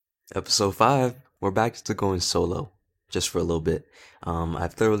Episode 5, we're back to going solo, just for a little bit.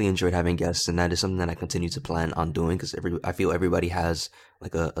 I've thoroughly enjoyed having guests, and that is something that I continue to plan on doing because I feel everybody has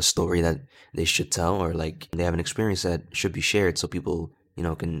like a story that they should tell, or like they have an experience that should be shared, so people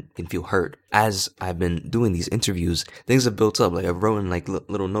can feel heard. As I've been doing these interviews, things have built up. Like I've written like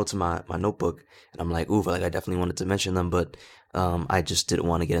little notes in my notebook, and I'm like, ooh, like I definitely wanted to mention them, but I just didn't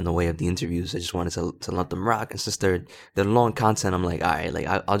want to get in the way of the interviews. I just wanted to let them rock. And since they're long content, I'm like, all right, like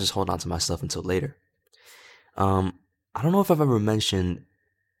I'll just hold on to my stuff until later. Um, I don't know if I've ever mentioned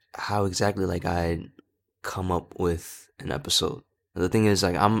how exactly like I come up with an episode. The thing is,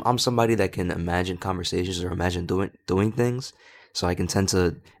 like I'm somebody that can imagine conversations or imagine doing things, so I can tend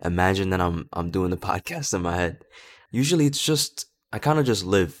to imagine that I'm doing the podcast in my head. Usually, it's just I kind of just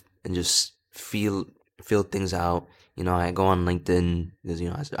live and just feel things out. I go on LinkedIn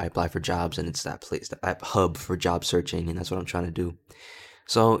because I apply for jobs, and it's that place, that hub for job searching, and that's what I'm trying to do.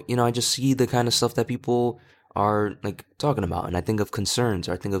 So, I just see the kind of stuff that people are like talking about, and I think of concerns,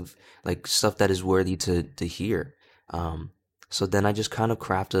 or I think of like stuff that is worthy to hear. Um, so then I just kind of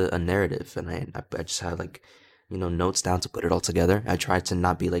craft a narrative, and I just have like, notes down to put it all together. I try to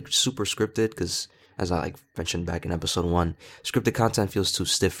not be like super scripted because, as I like mentioned back in episode 1, scripted content feels too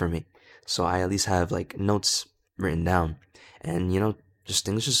stiff for me. So I at least have like notes written down, and just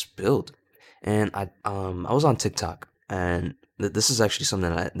things just build. And I was on TikTok, and this is actually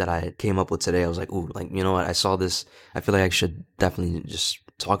something that I came up with today. I was like, ooh, like you know what? I saw this. I feel like I should definitely just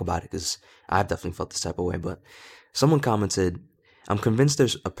talk about it because I've definitely felt this type of way. But someone commented, "I'm convinced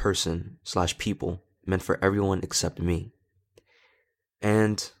there's a person slash people meant for everyone except me."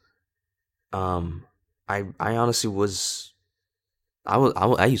 And I honestly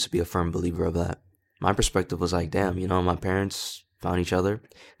I used to be a firm believer of that. My perspective was like, damn, my parents found each other,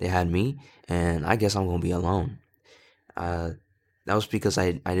 they had me, and I guess I'm gonna be alone. Uh, that was because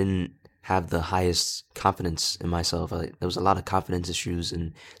I didn't have the highest confidence in myself. There was a lot of confidence issues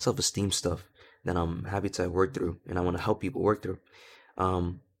and self esteem stuff that I'm happy to work through, and I want to help people work through.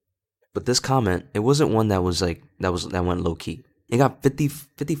 Um, but this comment, it wasn't one that was like that went low key. It got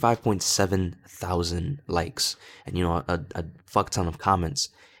 55.7 thousand likes, and a fuck ton of comments,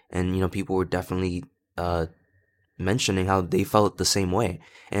 and people were definitely mentioning how they felt the same way.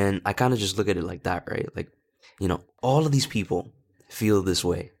 And I kind of just look at it like that, right? Like, all of these people feel this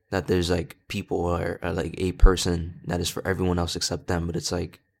way, that there's like people or like a person that is for everyone else except them. But it's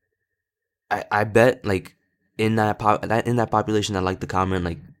like, I bet like in that population that like the comment,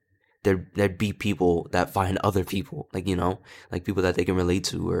 like there'd be people that find other people, like, like people that they can relate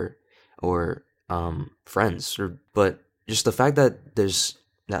to, or friends, but just the fact that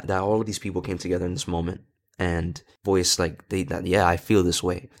that all of these people came together in this moment and voiced like that, yeah, I feel this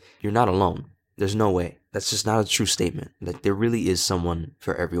way. You're not alone. There's no way. That's just not a true statement. Like there really is someone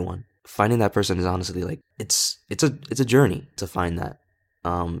for everyone. Finding that person is honestly like it's a journey to find that.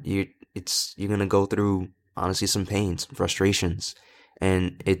 You're gonna go through honestly some pains, some frustrations,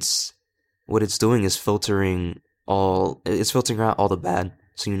 and what it's doing is filtering out all the bad,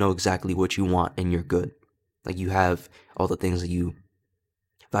 so you know exactly what you want and you're good. Like you have all the things that you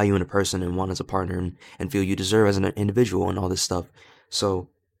value in a person and want as a partner, and feel you deserve as an individual, and all this stuff. So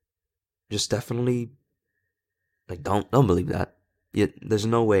just definitely like don't believe that. Yet there's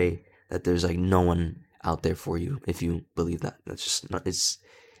no way that there's like no one out there for you if you believe that. That's just not it's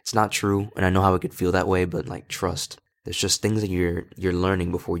not true, and I know how it could feel that way, but like trust. There's just things that you're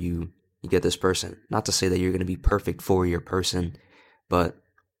learning before you get this person. Not to say that you're gonna be perfect for your person, but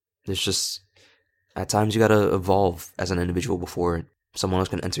there's just at times you gotta evolve as an individual before someone else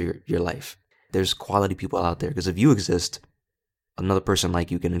can enter your life. There's quality people out there, because if you exist, another person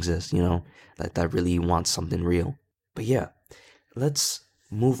like you can exist, that really wants something real. But yeah, let's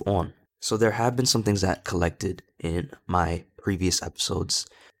move on. So there have been some things that collected in my previous episodes.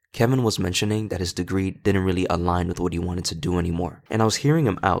 Kevin was mentioning that his degree didn't really align with what he wanted to do anymore. And I was hearing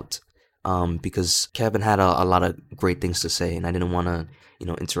him out, because Kevin had a lot of great things to say, and I didn't want to,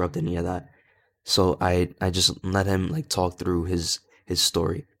 interrupt any of that. So I just let him like talk through his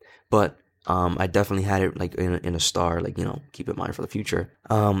story. But I definitely had it like in a star, like, keep in mind for the future.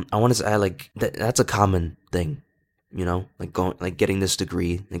 I wanted to add like that's a common thing, like going, like getting this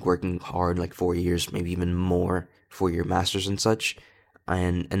degree, like working hard, like 4 years, maybe even more for your master's and such,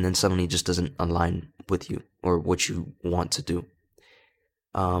 and then suddenly it just doesn't align with you or what you want to do.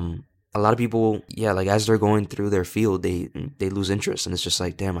 A lot of people, yeah, like as they're going through their field, they lose interest, and it's just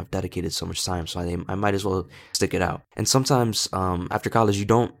like, damn, I've dedicated so much time, so I might as well stick it out. And sometimes, after college, you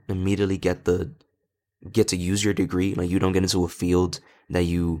don't immediately get to use your degree. Like you don't get into a field that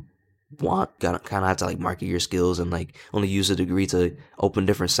you kind of have to like market your skills and like only use a degree to open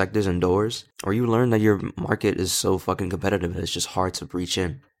different sectors and doors, or you learn that your market is so fucking competitive that it's just hard to breach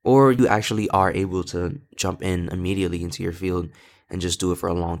in, or you actually are able to jump in immediately into your field and just do it for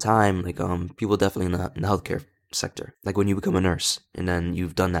a long time. Like people definitely in the healthcare sector, like when you become a nurse and then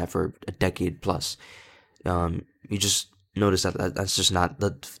you've done that for a decade plus, you just notice that that's just not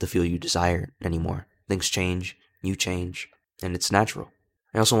the field you desire anymore. Things change, you change, and it's natural.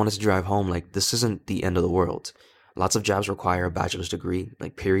 I also wanted to drive home, like, this isn't the end of the world. Lots of jobs require a bachelor's degree,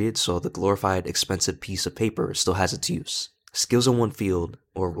 like, period, so the glorified, expensive piece of paper still has its use. Skills in one field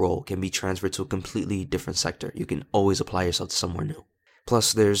or role can be transferred to a completely different sector. You can always apply yourself to somewhere new.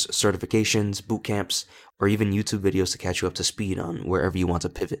 Plus, there's certifications, boot camps, or even YouTube videos to catch you up to speed on wherever you want to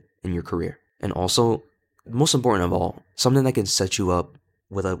pivot in your career. And also, most important of all, something that can set you up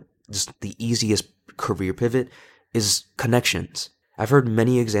with just the easiest career pivot is connections. I've heard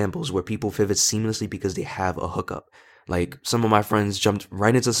many examples where people pivot seamlessly because they have a hookup. Like, some of my friends jumped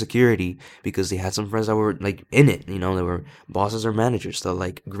right into security because they had some friends that were, like, in it. They were bosses or managers. So,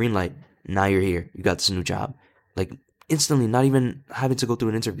 like, green light, now you're here. You got this new job. Like, instantly, not even having to go through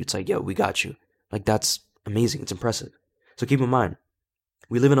an interview. It's like, yo, we got you. Like, that's amazing. It's impressive. So keep in mind,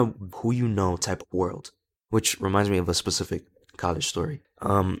 we live in a who you know type of world, which reminds me of a specific college story.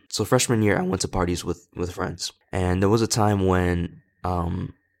 So freshman year, I went to parties with friends. And there was a time when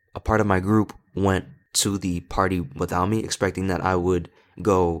a part of my group went to the party without me, expecting that I would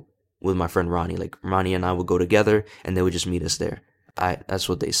go with my friend Ronnie. Like, Ronnie and I would go together, and they would just meet us there. That's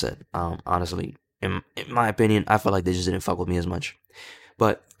what they said. Honestly, in my opinion, I felt like they just didn't fuck with me as much.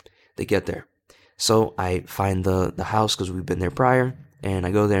 But they get there. So I find the house because we've been there prior, and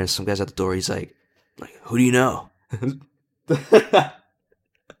I go there, and some guy's at the door. He's like, who do you know?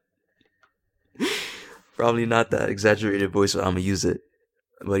 Probably not that exaggerated voice, but I'm gonna use it.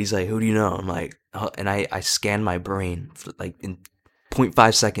 But he's like, who do you know? I'm like, and I scanned my brain for like in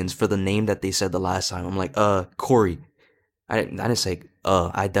 0.5 seconds for the name that they said the last time. I'm like, Corey. I didn't say,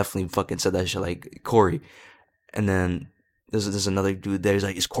 I definitely fucking said that shit, like, Corey. And then there's another dude there. He's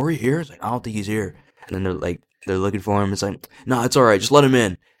like, is Corey here? It's like, I don't think he's here. And then they're looking for him. It's like, nah, it's alright, just let him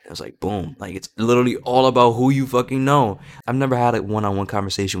in. I was like, boom. Like, it's literally all about who you fucking know. I've never had a one-on-one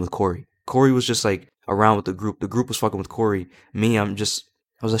conversation with Corey. Corey was just like around with the group. The group was fucking with Corey. Me, I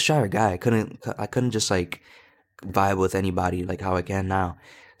was a shyer guy. I couldn't just like vibe with anybody like how I can now.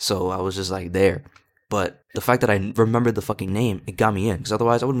 So I was just like there. But the fact that I remembered the fucking name, it got me in. Because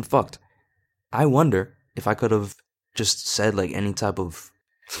otherwise I wouldn't have fucked. I wonder if I could have just said like any type of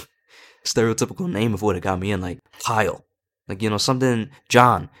stereotypical name if it would have got me in. Like Kyle. Like, something,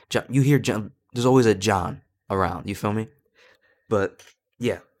 John. You hear John. There's always a John around. You feel me? But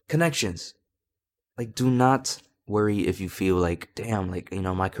yeah, connections. Like, do not worry if you feel like, damn, like,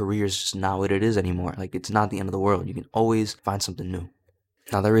 my career is just not what it is anymore. Like, it's not the end of the world. You can always find something new.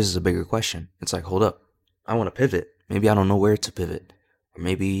 Now, there is a bigger question. It's like, hold up. I want to pivot. Maybe I don't know where to pivot. Or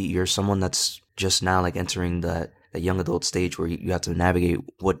maybe you're someone that's just now, like, entering that young adult stage where you have to navigate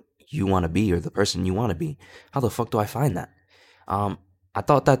what you want to be or the person you want to be. How the fuck do I find that? I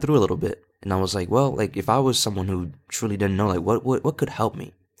thought that through a little bit. And I was like, well, like, if I was someone who truly didn't know, like, what could help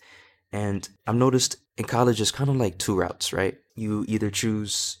me? And I've noticed in college, it's kind of like two routes, right? You either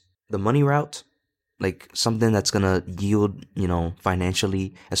choose the money route, like something that's going to yield,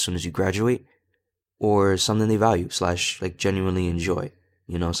 financially as soon as you graduate, or something they value / like genuinely enjoy.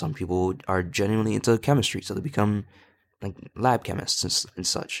 Some people are genuinely into chemistry, so they become like lab chemists and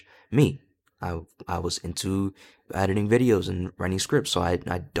such. Me, I was into editing videos and writing scripts, so I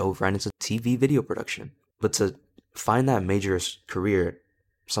dove right into TV video production. But to find that major career,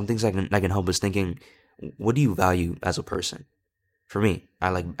 some things I can help is thinking, what do you value as a person? For me, I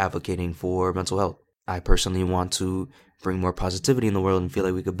like advocating for mental health. I personally want to bring more positivity in the world and feel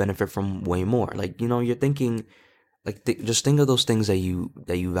like we could benefit from way more. Like, you're thinking, like, just think of those things that you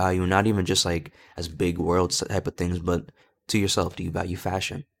value, not even just like as big world type of things, but to yourself. Do you value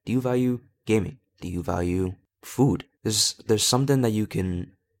fashion? Do you value gaming? Do you value food? There's something that you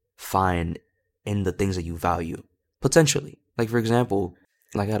can find in the things that you value, potentially. Like, for example,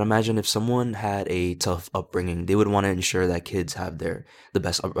 like, I'd imagine if someone had a tough upbringing, they would want to ensure that kids have the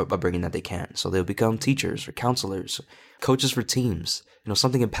best upbringing that they can. So they'll become teachers or counselors, coaches for teams,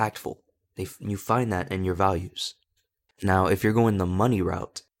 something impactful. You find that in your values. Now, if you're going the money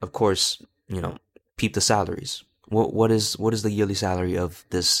route, of course, peep the salaries. What is the yearly salary of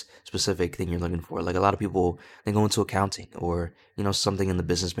this specific thing you're looking for? Like, a lot of people, they go into accounting or, something in the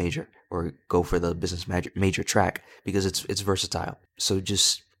business major, or go for the business major track because it's versatile. So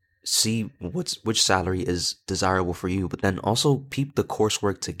just see which salary is desirable for you, but then also peep the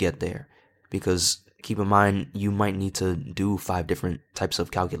coursework to get there, because keep in mind you might need to do five different types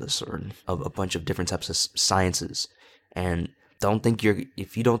of calculus or a bunch of different types of sciences, and don't think you're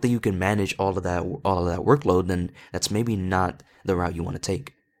if you don't think you can manage all of that workload, then that's maybe not the route you want to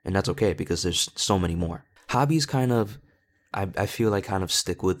take, and that's okay because there's so many more hobbies. Kind of, I feel like kind of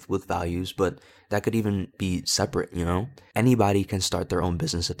stick with values, but that could even be separate, you know? Anybody can start their own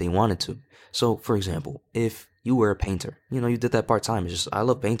business if they wanted to. So, for example, if you were a painter, you did that part time. It's just, I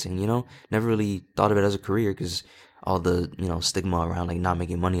love painting, never really thought of it as a career because all the, stigma around like not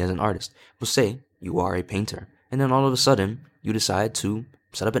making money as an artist. But say you are a painter, and then all of a sudden you decide to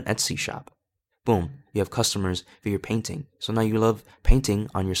set up an Etsy shop. Boom, you have customers for your painting. So now you love painting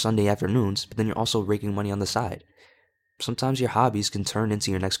on your Sunday afternoons, but then you're also raking money on the side. Sometimes your hobbies can turn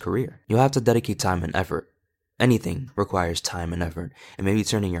into your next career. You'll have to dedicate time and effort. Anything requires time and effort, and maybe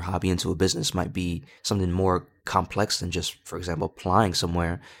turning your hobby into a business might be something more complex than just, for example, applying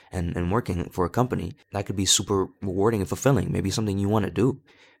somewhere and working for a company. That could be super rewarding and fulfilling. Maybe something you want to do.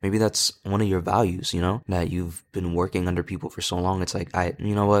 Maybe that's one of your values, that you've been working under people for so long. It's like,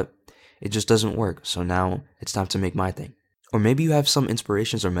 you know what? It just doesn't work. So now it's time to make my thing. Or maybe you have some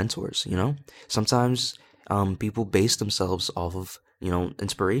inspirations or mentors, Sometimes people base themselves off of,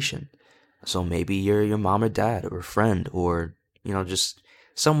 inspiration. So maybe your mom or dad or a friend or, just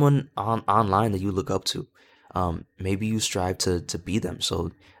someone online that you look up to. Maybe you strive to be them.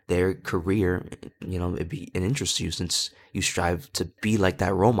 So their career, it interests you since you strive to be like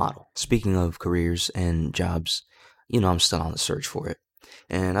that role model. Speaking of careers and jobs, I'm still on the search for it.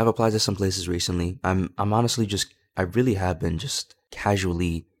 And I've applied to some places recently. I'm honestly I really have been just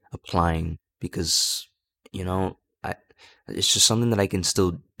casually applying because, I it's just something that I can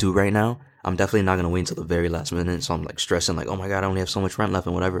still do right now. I'm definitely not gonna wait until the very last minute, so I'm like stressing, like, oh my god, I only have so much rent left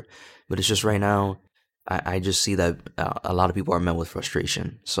and whatever. But it's just right now, I just see that a lot of people are met with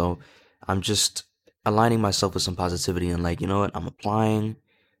frustration. So I'm just aligning myself with some positivity and like, you know what, I'm applying,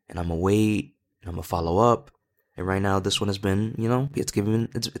 and I'm gonna wait, and I'm gonna follow up. And right now, this one has been,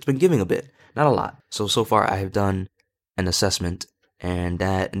 it's been giving a bit, not a lot. So far, I have done an assessment and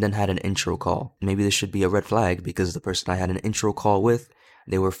then had an intro call. Maybe this should be a red flag because the person I had an intro call with,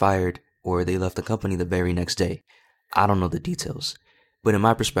 they were fired or they left the company the very next day. I don't know the details, but in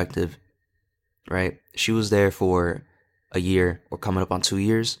my perspective, right, she was there for a year or coming up on 2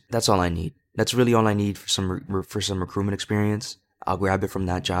 years. That's all I need. That's really all I need for some recruitment experience. I'll grab it from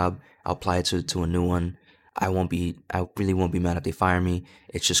that job. I'll apply it to a new one. I really won't be mad if they fire me.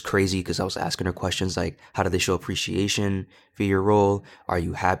 It's just crazy because I was asking her questions like, how do they show appreciation for your role? Are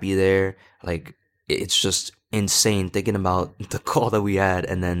you happy there? Like, it's just insane thinking about the call that we had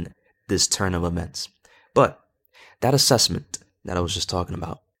and then this turn of events. But that assessment that I was just talking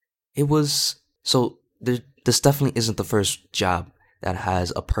about, this definitely isn't the first job that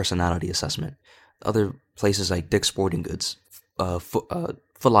has a personality assessment. Other places like Dick's Sporting Goods,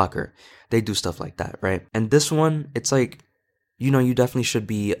 Foot Locker, they do stuff like that, right? And this one, it's like, you definitely should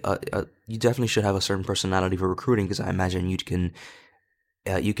be you definitely should have a certain personality for recruiting because I imagine you can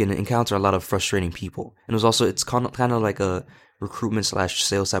encounter a lot of frustrating people. And it's kind of like a recruitment /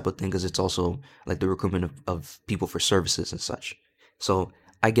 sales type of thing because it's also like the recruitment of people for services and such. So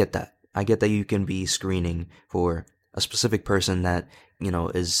I get that. I get that you can be screening for a specific person that,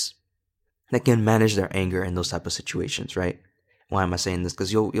 that can manage their anger in those type of situations, right? Why am I saying this?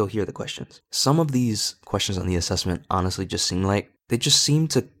 Because you'll hear the questions. Some of these questions on the assessment honestly just seem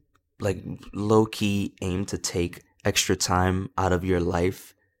to like low key aim to take extra time out of your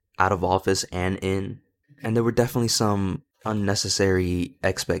life, out of office and in. And there were definitely some unnecessary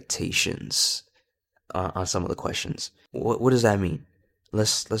expectations on some of the questions. What does that mean?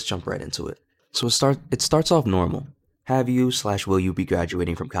 Let's jump right into it. So it starts off normal. Have you / will you be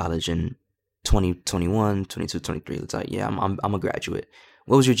graduating from college in 2021, 22, 23? It's like, yeah, I'm a graduate.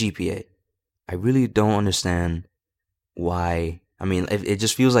 What was your GPA? I really don't understand why. I mean, it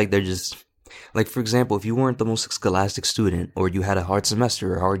just feels like they're just like, for example, if you weren't the most scholastic student or you had a hard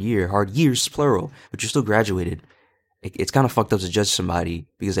semester or hard years plural, but you still graduated, it's kind of fucked up to judge somebody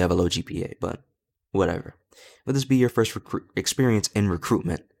because they have a low GPA, but whatever. Would this be your first experience in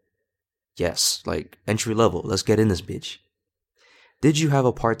recruitment? Yes, like entry level. Let's get in this bitch. Did you have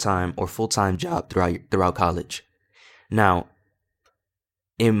a part-time or full-time job throughout college? Now,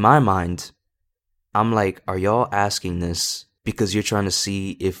 in my mind, I'm like, are y'all asking this because you're trying to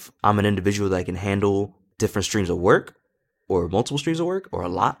see if I'm an individual that can handle different streams of work or multiple streams of work or a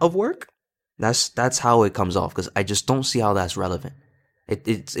lot of work? That's how it comes off because I just don't see how that's relevant.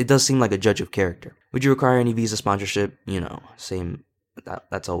 It does seem like a judge of character. Would you require any visa sponsorship? Same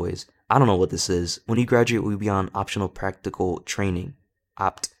That's always. I don't know what this is. When you graduate, we'll be on optional practical training,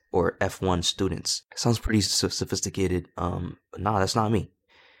 opt or F1 students. Sounds pretty sophisticated. But nah, that's not me.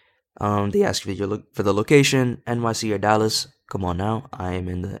 They ask for for the location, NYC or Dallas. Come on now, I am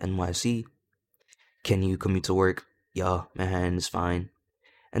in the NYC. Can you commute to work? Yeah, man, it's fine.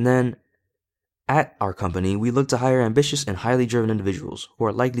 And then at our company, we look to hire ambitious and highly driven individuals who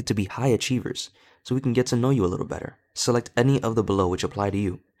are likely to be high achievers so we can get to know you a little better. Select any of the below which apply to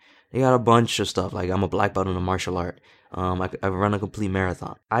you. They got a bunch of stuff, like I'm a black belt in a martial art. I run a complete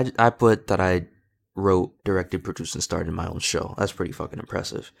marathon. I put that I wrote, directed, produced, and started my own show. That's pretty fucking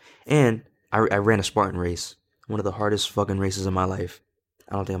impressive. And I ran a Spartan race, one of the hardest fucking races in my life.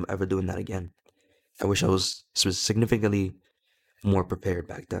 I don't think I'm ever doing that again. I wish I was significantly more prepared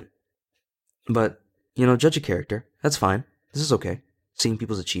back then. But, judge a character. That's fine. This is okay. Seeing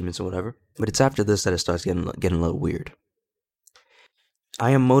people's achievements or whatever. But it's after this that it starts getting a little weird.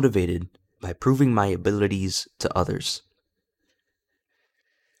 I am motivated by proving my abilities to others.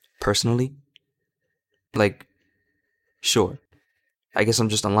 Personally, like, sure. I guess I'm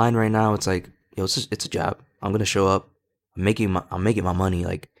just online right now. It's like, it's a job. I'm gonna show up. I'm making my money.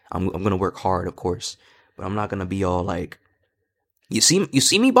 Like, I'm gonna work hard, of course. But I'm not gonna be all like, you see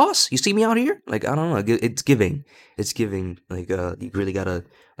me, boss? You see me out here? Like, I don't know. It's giving. It's giving. Like, you really gotta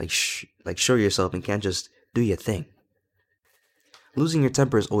like show yourself and can't just do your thing. Losing your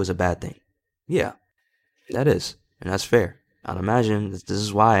temper is always a bad thing. Yeah, that is, and that's fair. I'd imagine this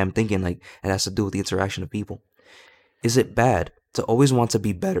is why I'm thinking like it has to do with the interaction of people. Is it bad to always want to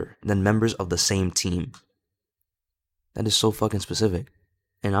be better than members of the same team? That is so fucking specific.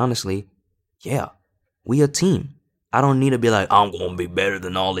 And honestly, yeah, we a team. I don't need to be like, I'm going to be better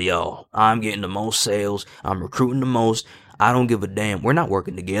than all of y'all. I'm getting the most sales. I'm recruiting the most. I don't give a damn. We're not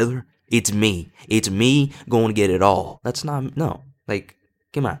working together. It's me. It's me going to get it all. That's not, no. Like,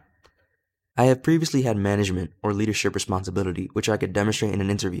 come on. I have previously had management or leadership responsibility, which I could demonstrate in an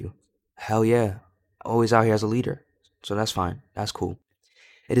interview. Hell yeah. Always out here as a leader. So that's fine. That's cool.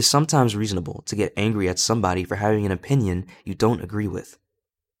 It is sometimes reasonable to get angry at somebody for having an opinion you don't agree with.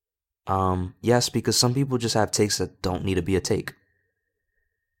 Yes, because some people just have takes that don't need to be a take.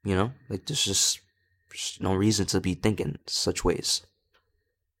 Like there's just no reason to be thinking such ways.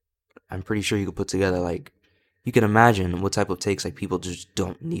 I'm pretty sure you could put together, like, you can imagine what type of takes like people just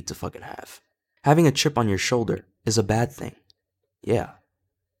don't need to fucking have. Having a chip on your shoulder is a bad thing. Yeah.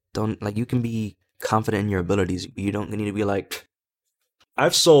 You can be confident in your abilities. You don't need to be like,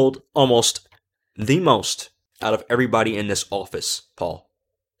 I've sold almost the most out of everybody in this office, Paul.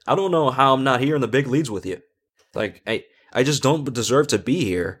 I don't know how I'm not here in the big leads with you. Like, I just don't deserve to be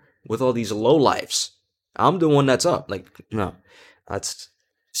here with all these low lives. I'm the one that's up. Like, no. That's...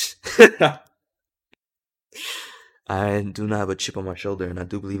 I do not have a chip on my shoulder, and I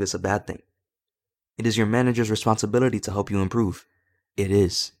do believe it's a bad thing. It is your manager's responsibility to help you improve. It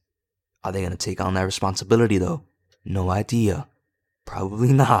is. Are they going to take on that responsibility, though? No idea.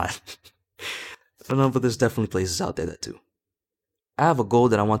 Probably not. I don't know, but there's definitely places out there that do. I have a goal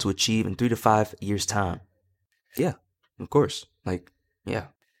that I want to achieve in 3 to 5 years' time. Yeah, of course. Like, yeah.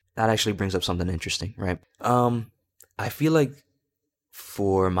 That actually brings up something interesting, right? I feel like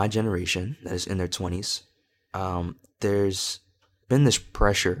for my generation that is in their 20s, there's been this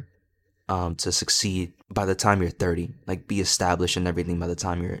pressure to succeed by the time you're 30, like be established and everything by the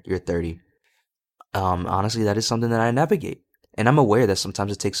time you're 30. Honestly, that is something that I navigate. And I'm aware that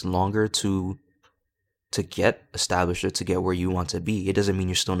sometimes it takes longer to get established or to get where you want to be. It doesn't mean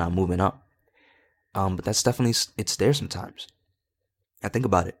you're still not moving up. But that's definitely, it's there sometimes. I think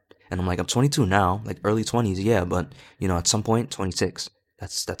about it. And I'm like, I'm 22 now, like early 20s, yeah, but, at some point, 26.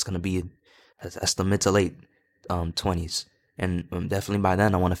 That's going to be, that's the mid to late 20s. And definitely by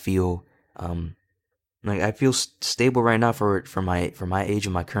then, I want to feel, like I feel stable right now for my age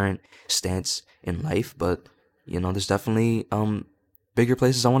and my current stance in life. But, there's definitely bigger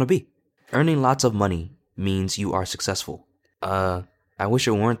places I want to be. Earning lots of money means you are successful. I wish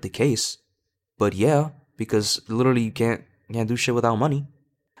it weren't the case, but yeah, because literally you can't do shit without money.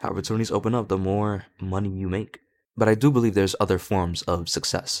 Opportunities open up the more money you make. But I do believe there's other forms of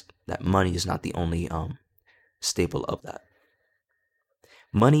success. That money is not the only staple of that.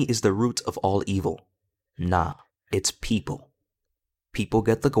 Money is the root of all evil. Nah, it's people. People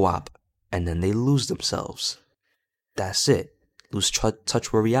get the guap and then they lose themselves. That's it. Lose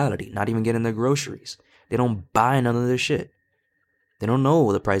touch with reality. Not even getting their groceries. They don't buy none of their shit. They don't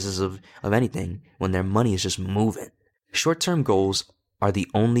know the prices of anything when their money is just moving. Short-term goals are the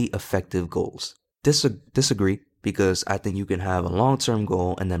only effective goals. Disagree, because I think you can have a long-term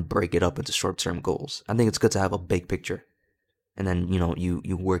goal and then break it up into short-term goals. I think it's good to have a big picture. and then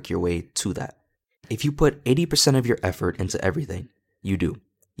you work your way to that. If you put 80% of your effort into everything you do,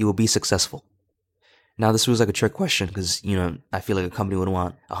 you will be successful. Now, this was like a trick question because, I feel like a company would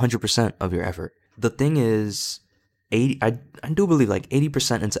want 100% of your effort. The thing is, I do believe like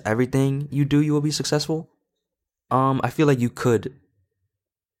 80% into everything you do, you will be successful. I feel like you could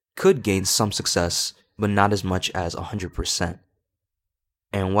gain some success, but not as much as 100%.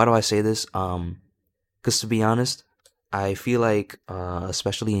 And why do I say this? Because to be honest, I feel like,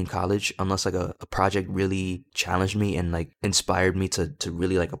 especially in college, unless like a project really challenged me and like inspired me to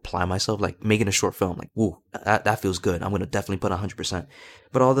really like apply myself, like making a short film, like, woo, that feels good. I'm gonna definitely put 100%.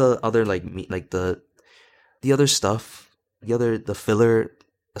 But all the other like the other stuff, the filler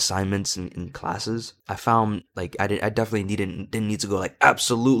assignments in classes, I found like I definitely didn't need to go like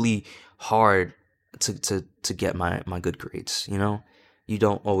absolutely hard to get my good grades. You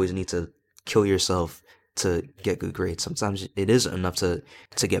don't always need to kill yourself to get good grades. Sometimes it is enough to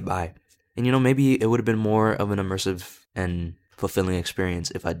get by. And maybe it would have been more of an immersive and fulfilling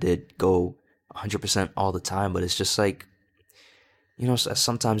experience if I did go 100% all the time. But it's just like,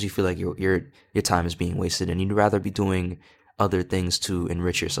 sometimes you feel like your time is being wasted, and you'd rather be doing other things to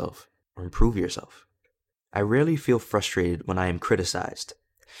enrich yourself or improve yourself. I rarely feel frustrated when I am criticized.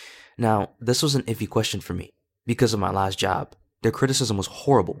 Now, this was an iffy question for me because of my last job. Their criticism was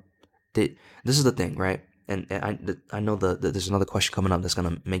horrible. This is the thing, right? And I know that there's another question coming up that's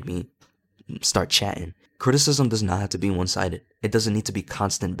gonna make me start chatting. Criticism does not have to be one-sided. It doesn't need to be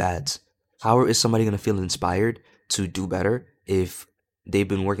constant bads. How is somebody gonna feel inspired to do better if they've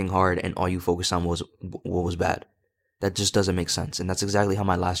been working hard and all you focused on was what was bad? That just doesn't make sense. And that's exactly how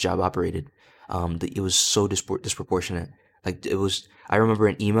my last job operated. It was so disproportionate. Like I remember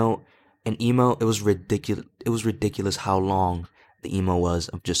an email. It was ridiculous. It was ridiculous how long the email was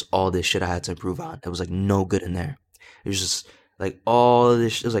of just all this shit I had to improve on. It was like no good in there. It was just like all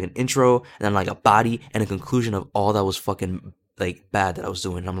this. It was like an intro and then like a body and a conclusion of all that was fucking like bad that I was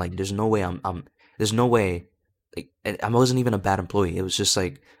doing. And I'm like, there's no way there's no way. Like, and I wasn't even a bad employee. It was just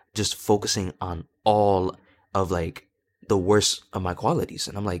like just focusing on all of like the worst of my qualities.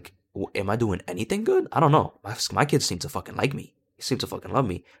 And I'm like, am I doing anything good? I don't know. My kids seem to fucking like me. They seem to fucking love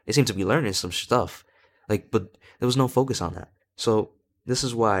me. They seem to be learning some stuff. Like, but there was no focus on that. So this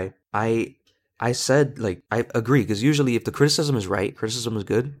is why I said, like, I agree. Because usually if the criticism is right, criticism is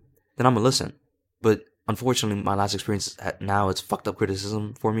good, then I'm going to listen. But unfortunately, my last experience now, it's fucked up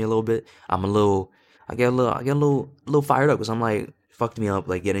criticism for me a little bit. I get a little fired up because I'm like, fucked me up,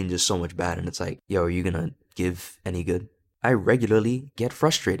 like getting just so much bad. And it's like, yo, are you going to give any good? I regularly get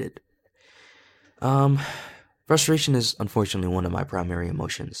frustrated. Frustration is unfortunately one of my primary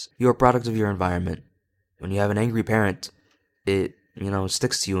emotions. You're a product of your environment. When you have an angry parent, it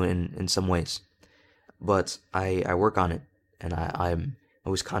sticks to you in some ways. But I work on it, and I'm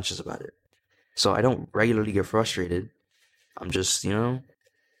always conscious about it. So I don't regularly get frustrated. I'm just,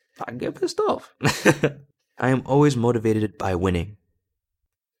 I get pissed off. I am always motivated by winning.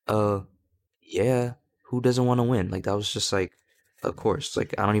 Yeah, who doesn't want to win? Like, that was just like, of course.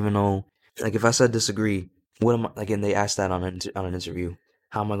 Like, I don't even know. Like, if I said disagree, what am I, like, and they asked that on an interview,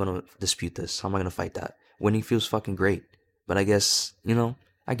 how am I going to dispute this? How am I going to fight that? Winning feels fucking great. But I guess,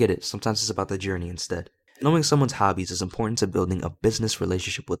 I get it. Sometimes it's about the journey instead. Knowing someone's hobbies is important to building a business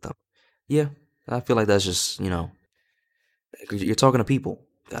relationship with them. Yeah, I feel like that's just, you're talking to people.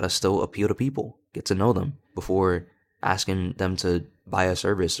 Gotta still appeal to people. Get to know them before asking them to buy a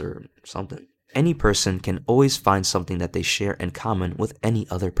service or something. Any person can always find something that they share in common with any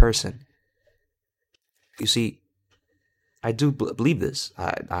other person. You see, I do believe this.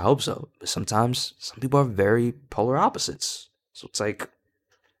 I hope so. But sometimes some people are very polar opposites. So it's like,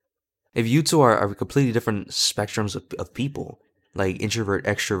 if you two are completely different spectrums of people, like introvert,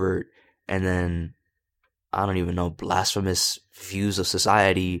 extrovert, and then, I don't even know, blasphemous views of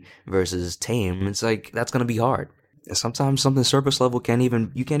society versus tame, it's like, that's going to be hard. And sometimes something surface level you can't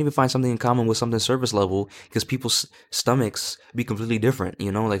even find something in common with something surface level because people's stomachs be completely different.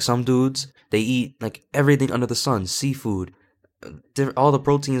 Like some dudes, they eat like everything under the sun, seafood, all the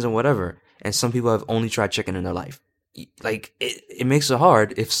proteins and whatever. And some people have only tried chicken in their life. Like, it makes it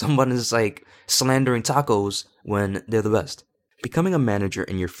hard if someone is like slandering tacos when they're the best. Becoming a manager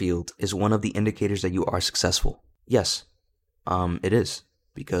in your field is one of the indicators that you are successful. Yes, it is.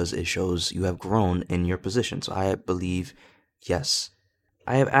 Because it shows you have grown in your position. So I believe, yes.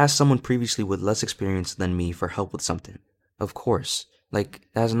 I have asked someone previously with less experience than me for help with something. Of course. Like,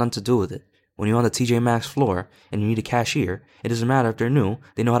 that has nothing to do with it. When you're on the TJ Maxx floor and you need a cashier, it doesn't matter if they're new,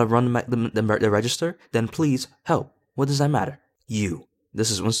 they know how to run the register, then please help. What does that matter? You.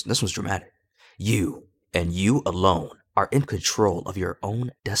 This one's dramatic. You and you alone are in control of your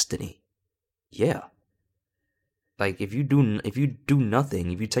own destiny. Yeah. Like if you do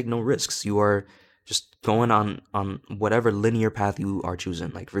nothing, if you take no risks, you are just going on whatever linear path you are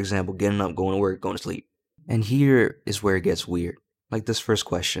choosing. Like for example, getting up, going to work, going to sleep. And here is where it gets weird. Like this first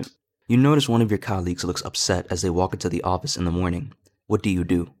question. You notice one of your colleagues looks upset as they walk into the office in the morning. What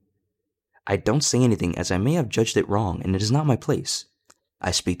do? I don't say anything as I may have judged it wrong and it is not my place.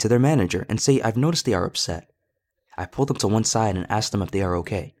 I speak to their manager and say I've noticed they are upset. I pull them to one side and ask them if they are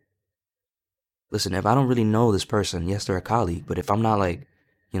okay. Listen, if I don't really know this person, yes, they're a colleague, but if I'm not like,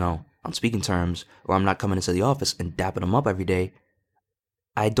 on speaking terms, or I'm not coming into the office and dapping them up every day,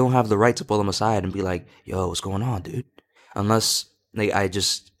 I don't have the right to pull them aside and be like, yo, what's going on, dude? Unless,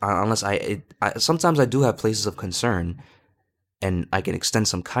 sometimes I do have places of concern and I can extend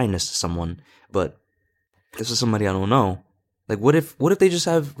some kindness to someone, but this is somebody I don't know. Like, what if they just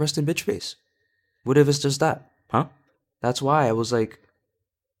have resting bitch face? What if it's just that? Huh? That's why I was like,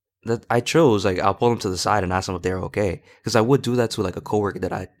 that I chose, like, I'll pull them to the side and ask them if they're okay. Because I would do that to, like, a coworker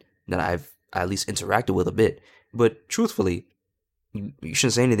that I've at least interacted with a bit. But truthfully, you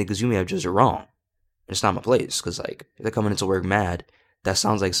shouldn't say anything because you may have judged it wrong. It's not my place. Because, like, if they're coming into work mad, that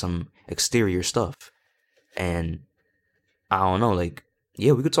sounds like some exterior stuff. And I don't know, like,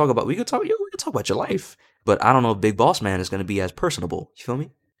 yeah, we could talk about your life. But I don't know if Big Boss Man is going to be as personable. You feel me?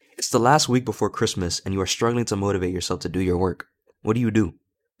 It's the last week before Christmas and you are struggling to motivate yourself to do your work. What do?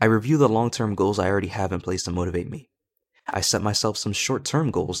 I review the long-term goals I already have in place to motivate me. I set myself some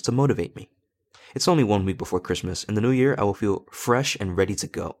short-term goals to motivate me. It's only 1 week before Christmas. In the new year, I will feel fresh and ready to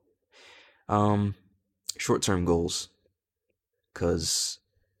go. Short-term goals. Because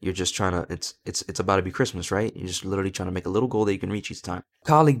you're just trying to, it's about to be Christmas, right? You're just literally trying to make a little goal that you can reach each time. A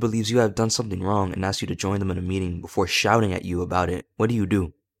colleague believes you have done something wrong and asks you to join them in a meeting before shouting at you about it. What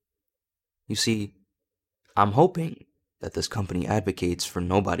do? You see, I'm hoping that this company advocates for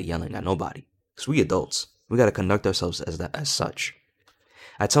nobody yelling at nobody. Because we adults, we got to conduct ourselves as such.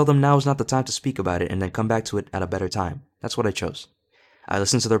 I tell them now is not the time to speak about it and then come back to it at a better time. That's what I chose. I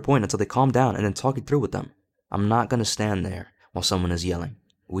listen to their point until they calm down and then talk it through with them. I'm not going to stand there while someone is yelling.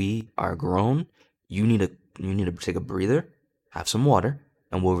 We are grown. You need to take a breather, have some water,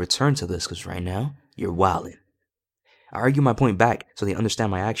 and we'll return to this because right now, you're wildin'. I argue my point back so they understand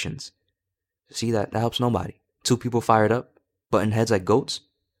my actions. See, that helps nobody. Two people fired up, butting heads like goats?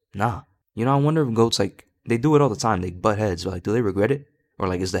 Nah. I wonder if goats, like, they do it all the time. They butt heads. But, like, do they regret it? Or,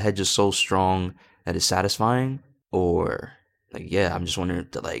 like, is the head just so strong that it's satisfying? Or, like, yeah, I'm just wondering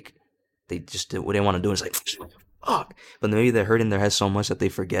if, like, they just do what they want to do. And it's like, fuck. But maybe they're hurting their head so much that they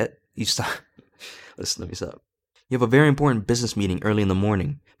forget. You stop. Let me stop. You have a very important business meeting early in the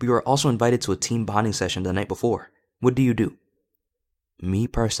morning, but you are also invited to a team bonding session the night before. What do? Me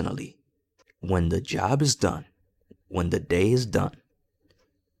personally, when the job is done, when the day is done,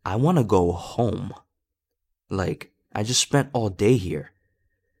 I want to go home. Like, I just spent all day here.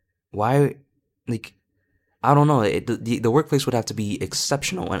 Why, like, I don't know. The workplace would have to be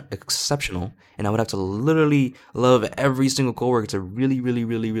exceptional, and I would have to literally love every single coworker to really, really,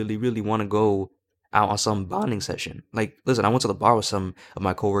 really, really, really want to go out on some bonding session. Like, listen, I went to the bar with some of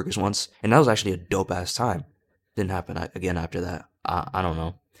my coworkers once, and that was actually a dope ass time. Didn't happen again after that. I don't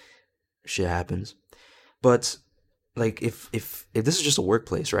know. Shit happens. But like, if this is just a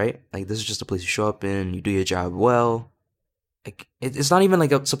workplace, right? Like, this is just a place you show up in, you do your job well. Like, it's not even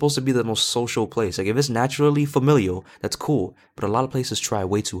like supposed to be the most social place. Like, if it's naturally familial, that's cool. But a lot of places try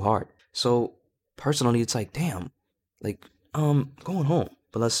way too hard. So personally, it's like, damn, like, going home.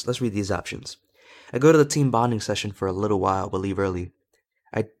 But let's read these options. I go to the team bonding session for a little while, but leave early.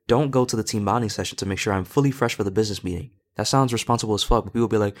 I don't go to the team bonding session to make sure I'm fully fresh for the business meeting. That sounds responsible as fuck, but people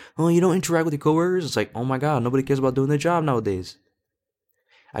be like, oh, you don't interact with your coworkers? It's like, oh my god, nobody cares about doing their job nowadays.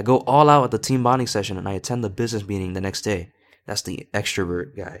 I go all out at the team bonding session and I attend the business meeting the next day. That's the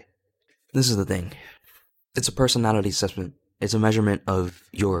extrovert guy. This is the thing. It's a personality assessment. It's a measurement of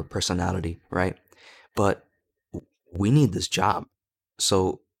your personality, right? But we need this job.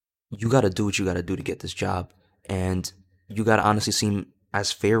 So you got to do what you got to do to get this job. And you got to honestly seem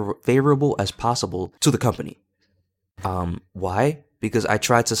as favorable as possible to the company. Why? Because I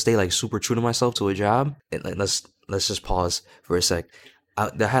tried to stay like super true to myself to a job. And, like, let's just pause for a sec.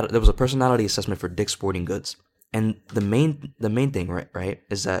 There was a personality assessment for Dick's Sporting Goods, and the main thing, right,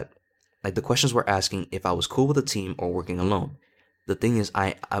 is that, like, the questions were asking if I was cool with a team or working alone. The thing is,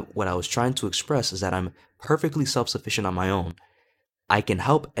 what I was trying to express is that I'm perfectly self-sufficient on my own. I can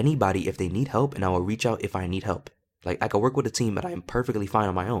help anybody if they need help, and I will reach out if I need help. Like, I can work with a team, but I am perfectly fine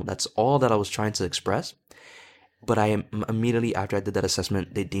on my own. That's all that I was trying to express. But I am immediately after I did that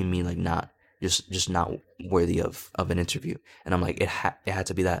assessment, they deemed me like not. just not worthy of an interview. And I'm like, it had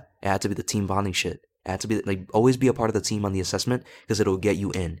to be that. It had to be the team bonding shit. It had to be like, always be a part of the team on the assessment, because it'll get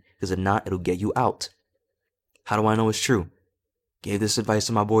you in. Because if not, it'll get you out. How do I know it's true? Gave this advice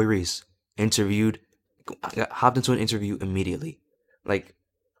to my boy Reese. Interviewed, hopped into an interview immediately. Like,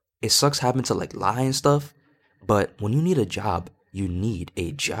 it sucks having to like lie and stuff, but when you need a job, you need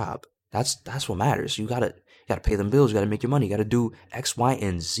a job. That's what matters. You gotta pay them bills. You gotta make your money. You gotta do X, Y,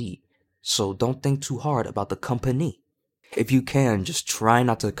 and Z. So don't think too hard about the company. If you can, just try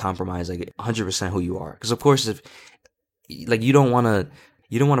not to compromise like 100% who you are. Because of course, if like you don't want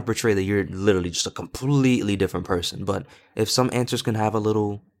to portray that you're literally just a completely different person. But if some answers can have a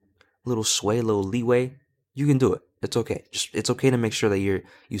little sway, a little leeway, you can do it. It's okay. It's okay to make sure that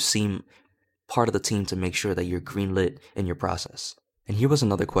you seem part of the team, to make sure that you're greenlit in your process. And here was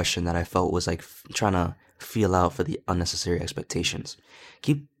another question that I felt was like trying to feel out for the unnecessary expectations.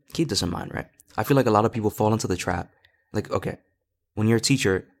 Keep this in mind, right? I feel like a lot of people fall into the trap. Like, okay, when you're a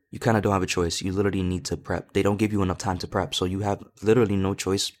teacher, you kind of don't have a choice. You literally need to prep. They don't give you enough time to prep, so you have literally no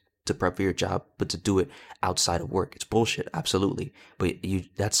choice to prep for your job, but to do it outside of work. It's bullshit, absolutely. But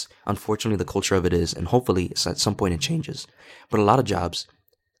that's unfortunately the culture of it is, and hopefully at some point it changes. But a lot of jobs,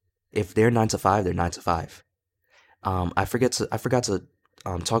 if they're 9 to 5, they're 9 to 5. I forgot to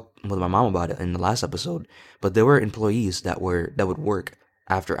talk with my mom about it in the last episode, but there were employees that would work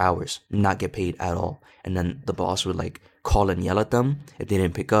after hours, not get paid at all, and then the boss would like call and yell at them if they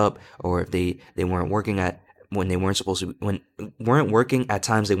didn't pick up, or if they weren't working at when they weren't supposed to, when weren't working at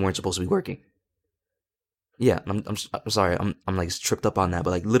times they weren't supposed to be working. Yeah, I'm sorry, I'm like tripped up on that,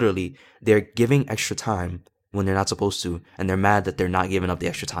 but like literally they're giving extra time when they're not supposed to, and they're mad that they're not giving up the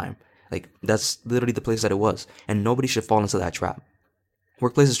extra time. Like, that's literally the place that it was, and nobody should fall into that trap.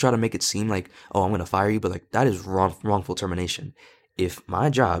 Workplaces try to make it seem like, oh, I'm going to fire you, but like that is wrongful termination. If my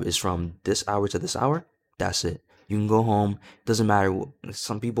job is from this hour to this hour, that's it. You can go home. Doesn't matter.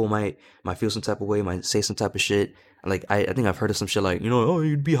 Some people might feel some type of way, might say some type of shit. Like, I think I've heard of some shit like, oh,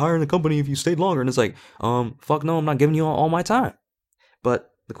 you'd be higher in the company if you stayed longer. And it's like, fuck no, I'm not giving you all my time.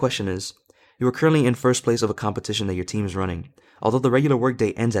 But the question is, you are currently in first place of a competition that your team is running. Although the regular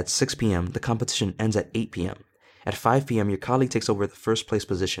workday ends at 6 p.m., the competition ends at 8 p.m. At 5 p.m., your colleague takes over the first place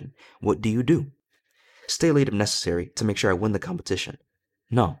position. What do? Stay late if necessary to make sure I win the competition.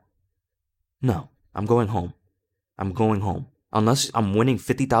 No, I'm going home. I'm going home. Unless I'm winning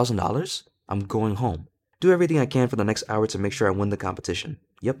 $50,000, I'm going home. Do everything I can for the next hour to make sure I win the competition.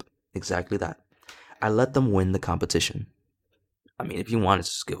 Yep, exactly that. I let them win the competition. I mean, if you want to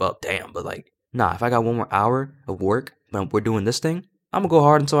just give up, damn, but like, nah, if I got one more hour of work, but we're doing this thing, I'm gonna go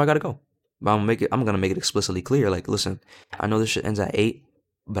hard until I gotta go. But I'm gonna make it explicitly clear, like, listen, I know this shit ends at 8,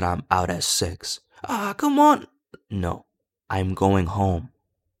 but I'm out at 6. Come on. No, I'm going home.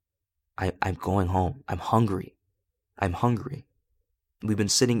 I'm going home. I'm hungry. We've been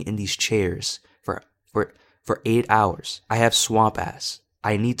sitting in these chairs for 8 hours. I have swamp ass.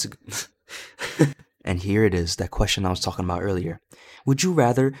 I need to. And here it is, that question I was talking about earlier. Would you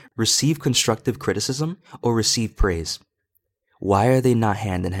rather receive constructive criticism or receive praise? Why are they not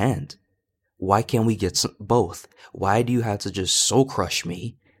hand in hand? Why can't we get both? Why do you have to just soul crush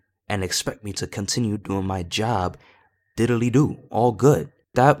me and expect me to continue doing my job diddly do, all good?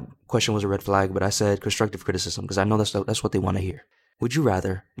 That question was a red flag, but I said constructive criticism because I know that's what they want to hear. Would you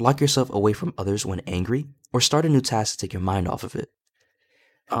rather lock yourself away from others when angry or start a new task to take your mind off of it?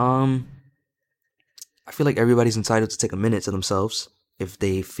 I feel like everybody's entitled to take a minute to themselves if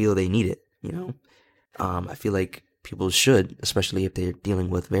they feel they need it, I feel like people should, especially if they're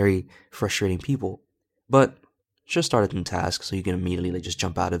dealing with very frustrating people. But just start a new task so you can immediately just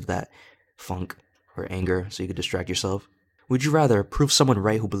jump out of that funk or anger so you can distract yourself. Would you rather prove someone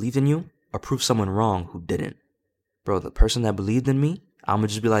right who believed in you or prove someone wrong who didn't? Bro, the person that believed in me, I'm gonna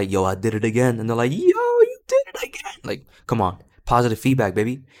just be like, yo, I did it again. And they're like, yo, you did it again. Like, come on. Positive feedback,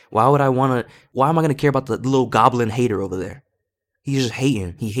 baby. Why am I gonna care about the little goblin hater over there? He's just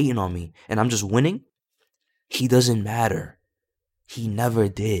hating. He hating on me. And I'm just winning? He doesn't matter. He never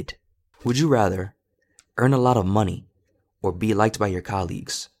did. Would you rather earn a lot of money or be liked by your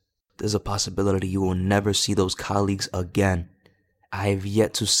colleagues? There's a possibility you will never see those colleagues again. I have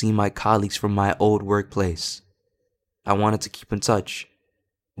yet to see my colleagues from my old workplace. I wanted to keep in touch,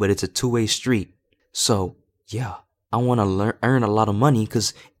 but it's a two-way street. So, yeah, I want to earn a lot of money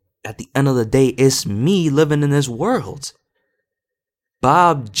because at the end of the day, it's me living in this world.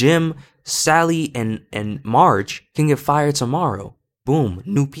 Bob, Jim, Sally, and Marge can get fired tomorrow. Boom,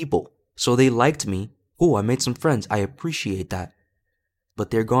 new people. So they liked me. Oh, I made some friends. I appreciate that. But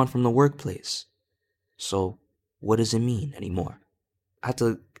they're gone from the workplace. So what does it mean anymore? I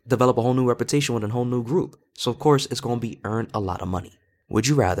develop a whole new reputation with a whole new group. So of course it's gonna be earn a lot of money. Would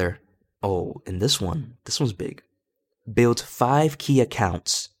you rather? Oh, and this one's big. Build 5 key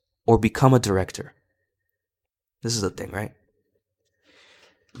accounts or become a director. This is the thing, right?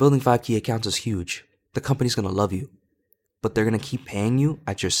 Building 5 key accounts is huge. The company's gonna love you, but they're gonna keep paying you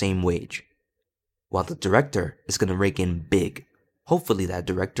at your same wage. While the director is gonna rake in big. Hopefully that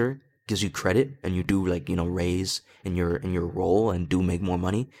director gives you credit and you do like, raise in your role and do make more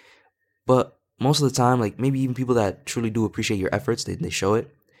money. But most of the time, like maybe even people that truly do appreciate your efforts, they show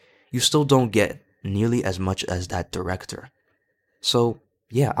it. You still don't get nearly as much as that director. So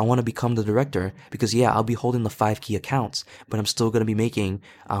yeah, I want to become the director because yeah, I'll be holding the 5 key accounts, but I'm still gonna be making,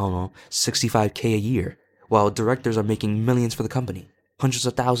 I don't know, 65K a year, while directors are making millions for the company, hundreds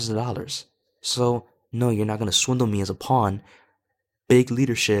of thousands of dollars. So no, you're not gonna swindle me as a pawn. Big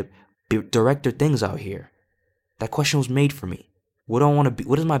leadership, director things out here. That question was made for me. What do I want to be?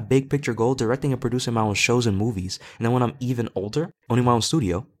 What is my big picture goal? Directing and producing my own shows and movies, and then when I'm even older, owning my own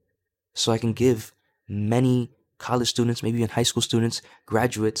studio, so I can give many college students, maybe even high school students,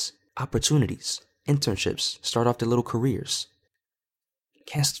 graduates, opportunities, internships, start off their little careers.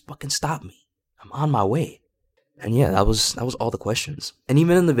 Can't fucking stop me. I'm on my way. And yeah, that was all the questions. And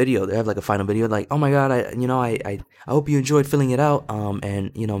even in the video, they have like a final video, like, oh my god, I hope you enjoyed filling it out.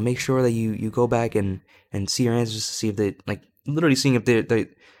 And make sure that you go back and see your answers to see if they like literally seeing if they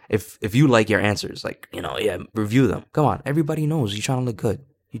if you like your answers, like yeah, review them. Come on, everybody knows you're trying to look good.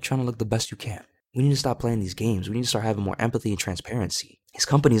 You're trying to look the best you can. We need to stop playing these games. We need to start having more empathy and transparency. These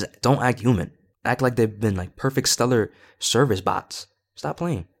companies don't act human. Act like they've been like perfect stellar service bots. Stop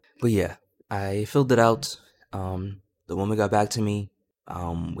playing. But yeah, I filled it out. The woman got back to me.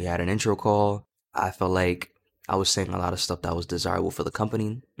 We had an intro call. I felt like I was saying a lot of stuff that was desirable for the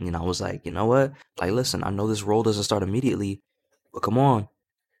company. And I was like, you know what? Like, listen, I know this role doesn't start immediately, but come on,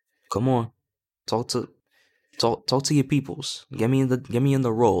 talk to talk to your peoples. Get me in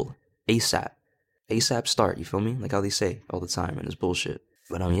the role ASAP. ASAP start. You feel me? Like how they say all the time, and it's bullshit.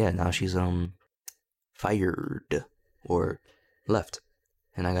 But yeah, now she's fired or left.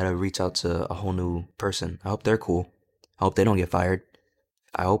 And I gotta reach out to a whole new person. I hope they're cool. I hope they don't get fired.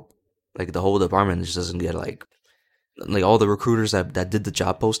 I hope like the whole department just doesn't get like all the recruiters that did the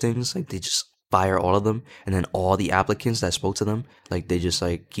job postings, like they just fire all of them, and then all the applicants that spoke to them, like they just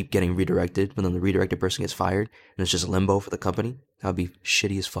like keep getting redirected, but then the redirected person gets fired, and it's just limbo for the company. That'd be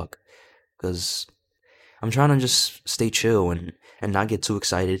shitty as fuck. Cause I'm trying to just stay chill and not get too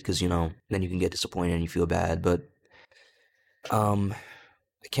excited, because then you can get disappointed and you feel bad. But I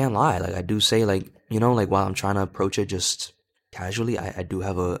can't lie. Like I do say, like like while I'm trying to approach it just casually, I do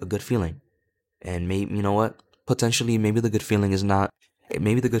have a good feeling. And maybe you know what? Potentially, maybe the good feeling is not.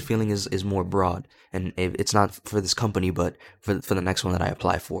 Maybe the good feeling is more broad, and it's not for this company, but for the next one that I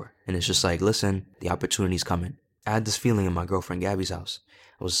apply for. And it's just like, listen, the opportunity's coming. I had this feeling in my girlfriend Gabby's house.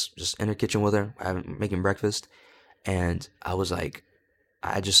 I was just in her kitchen with her, making breakfast, and I was like,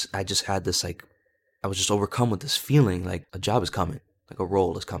 I just had this like, I was just overcome with this feeling like a job is coming, like a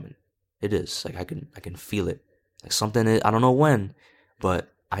role is coming. It is like I can feel it, like something. I don't know when,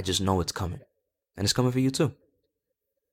 but I just know it's coming, and it's coming for you too.